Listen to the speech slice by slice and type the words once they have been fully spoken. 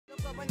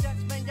flowing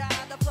Dutchman,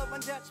 yeah, the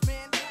flowing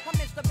Dutchman. I'm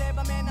Mr.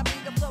 Beverman, I be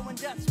the flowing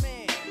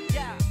Dutchman.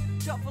 Yeah,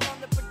 shuffle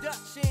on the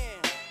production.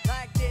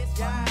 Like this,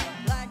 yeah,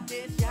 like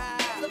this, yeah.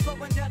 The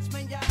flowing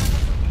Dutchman, yeah.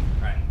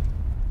 Right.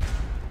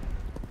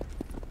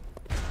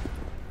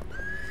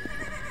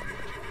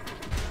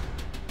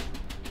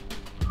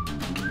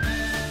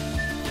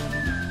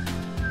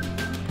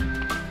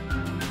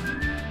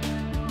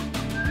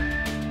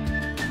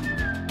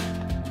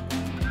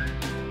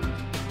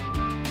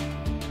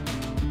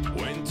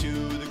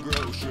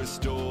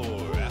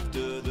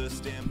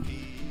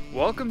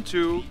 Welcome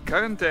to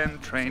quarantine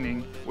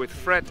training with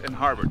Fred and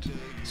Harbert.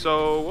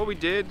 So what we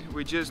did,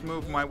 we just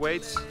moved my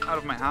weights out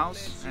of my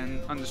house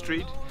and on the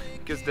street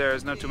because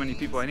there's not too many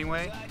people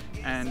anyway,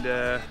 and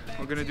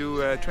we're gonna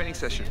do a training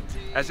session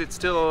as it's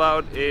still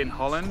allowed in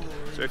Holland.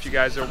 So if you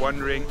guys are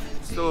wondering,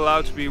 it's still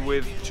allowed to be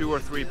with 2 or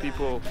 3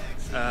 people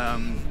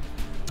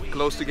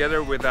close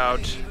together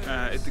without,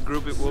 if the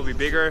group will be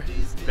bigger,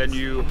 then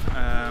you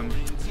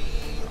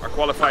are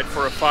qualified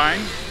for a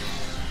fine.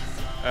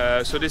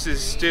 So this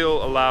is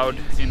still allowed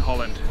in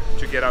Holland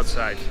to get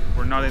outside.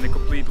 We're not in a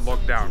complete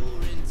lockdown.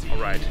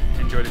 Alright,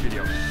 enjoy the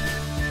video.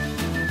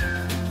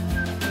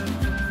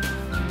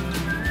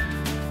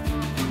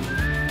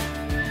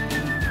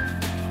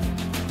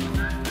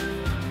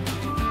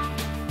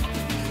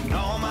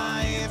 All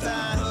my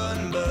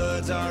anti-hunting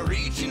buds are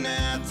reaching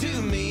out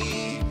to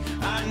me.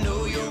 I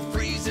know your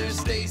freezers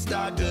stay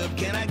stocked up.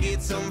 Can I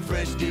get some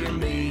fresh deer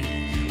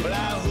meat? Well,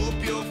 I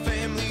hope your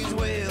family's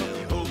well.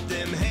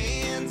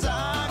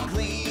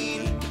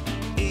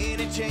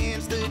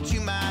 Chance that you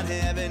might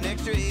have an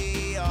extra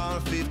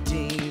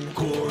AR-15.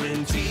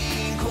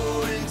 Quarantine,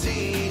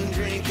 quarantine,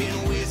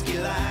 drinking whiskey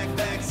like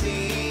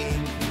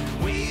vaccine,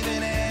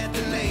 waving at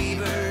the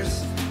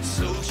neighbors,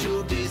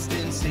 social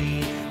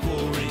distancing.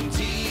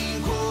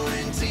 Quarantine,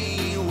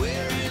 quarantine,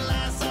 wearing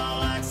Lysol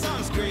like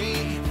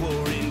sunscreen.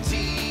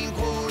 Quarantine,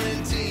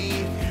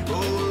 quarantine,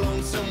 oh,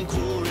 lonesome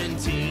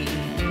quarantine.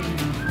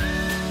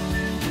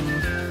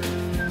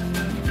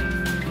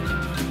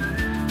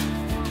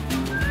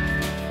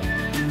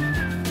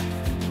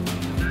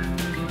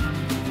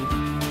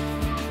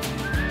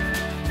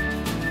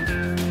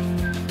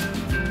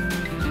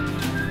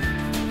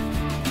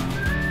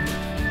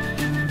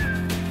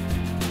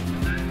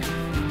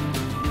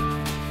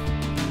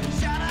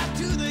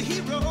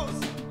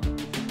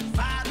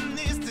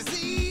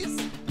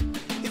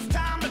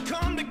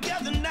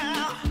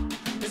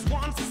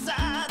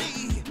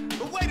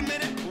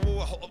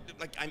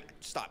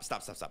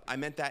 Stop. I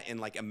meant that in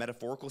like a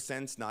metaphorical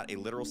sense, not a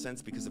literal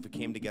sense, because if it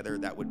came together,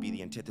 that would be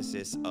the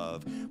antithesis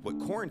of what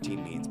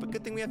quarantine means. But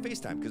good thing we have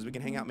FaceTime, because we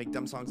can hang out and make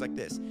dumb songs like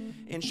this.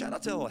 And shout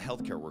out to all the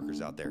healthcare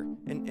workers out there.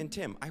 And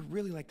Tim, I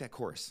really like that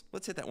chorus.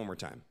 Let's hit that one more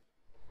time.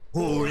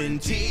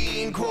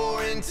 Quarantine,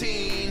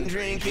 quarantine,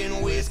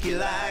 drinking whiskey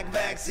like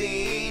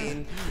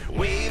vaccine,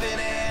 waving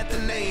at the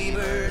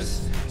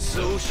neighbors,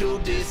 social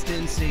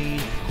distancing.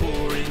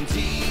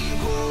 Quarantine,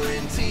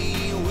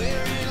 quarantine,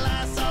 wearing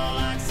Lysol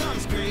like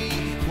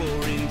sunscreen.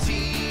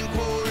 Quarantine,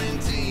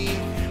 quarantine,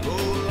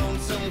 oh,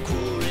 lonesome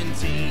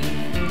quarantine.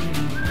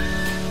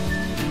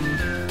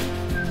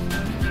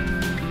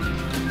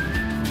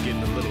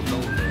 Getting a little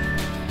lonely.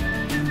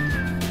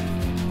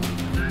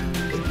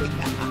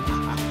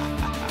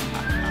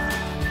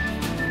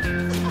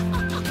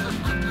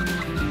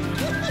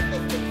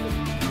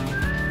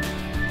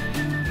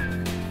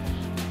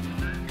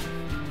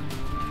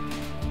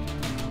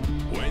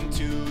 Went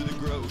to the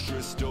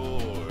grocery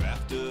store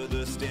after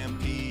the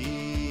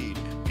stampede.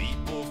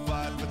 People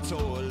fight for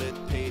toilet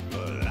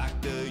paper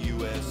like the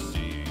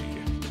UFC.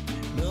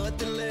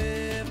 Nothing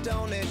left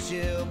on that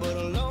shelf but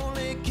a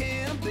lonely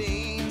can of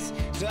beans.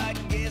 So I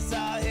guess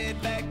I'll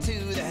head back to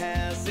the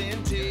house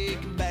and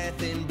take a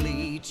bath in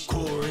bleach.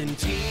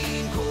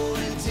 Quarantine,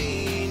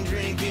 quarantine,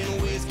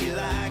 drinking whiskey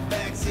like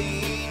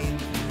vaccine,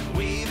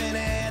 waving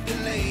at the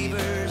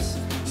neighbors,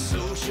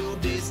 social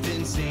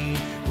distancing.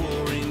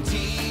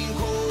 Quarantine,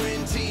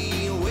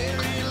 quarantine,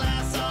 wearing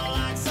Lysol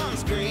like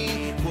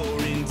sunscreen.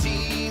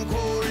 Quarantine,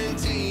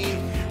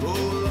 quarantine,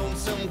 oh,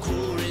 lonesome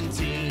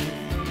quarantine.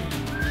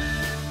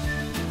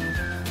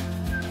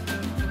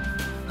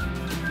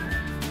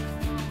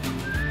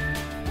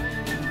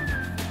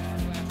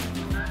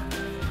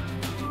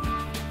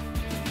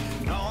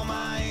 All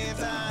my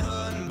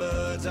anti-hunting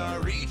buds are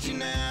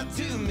reaching out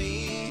to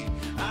me.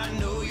 I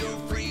know your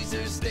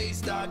freezers stay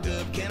stocked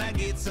up. Can I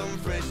get some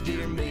fresh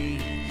deer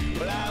meat?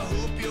 Well, I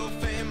hope your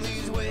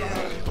family's well.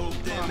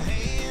 Hope them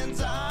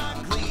hands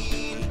are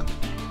clean.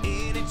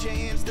 Any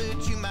chance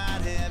that you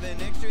might have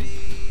an extra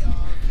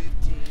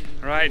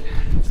AR-15. Right,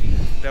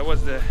 that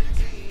was the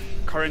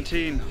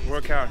quarantine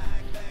workout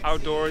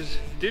outdoors.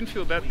 Didn't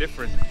feel that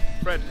different.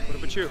 Fred, what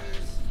about you?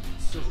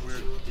 Feels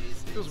weird.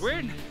 Feels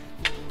weird?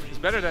 It's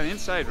better than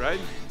inside, right?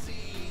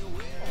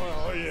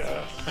 Oh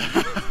yeah.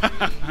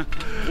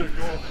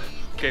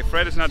 Okay,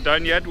 Fred is not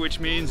done yet, which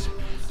means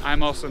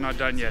I'm also not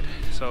done yet.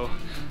 So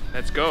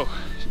let's go.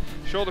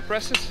 Shoulder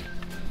presses.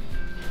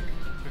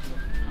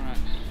 Alright.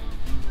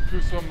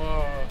 Do some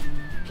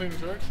clean and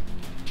jerks?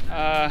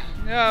 Yeah,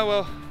 Yeah,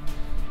 well,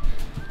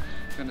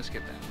 I'm gonna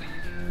skip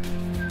that.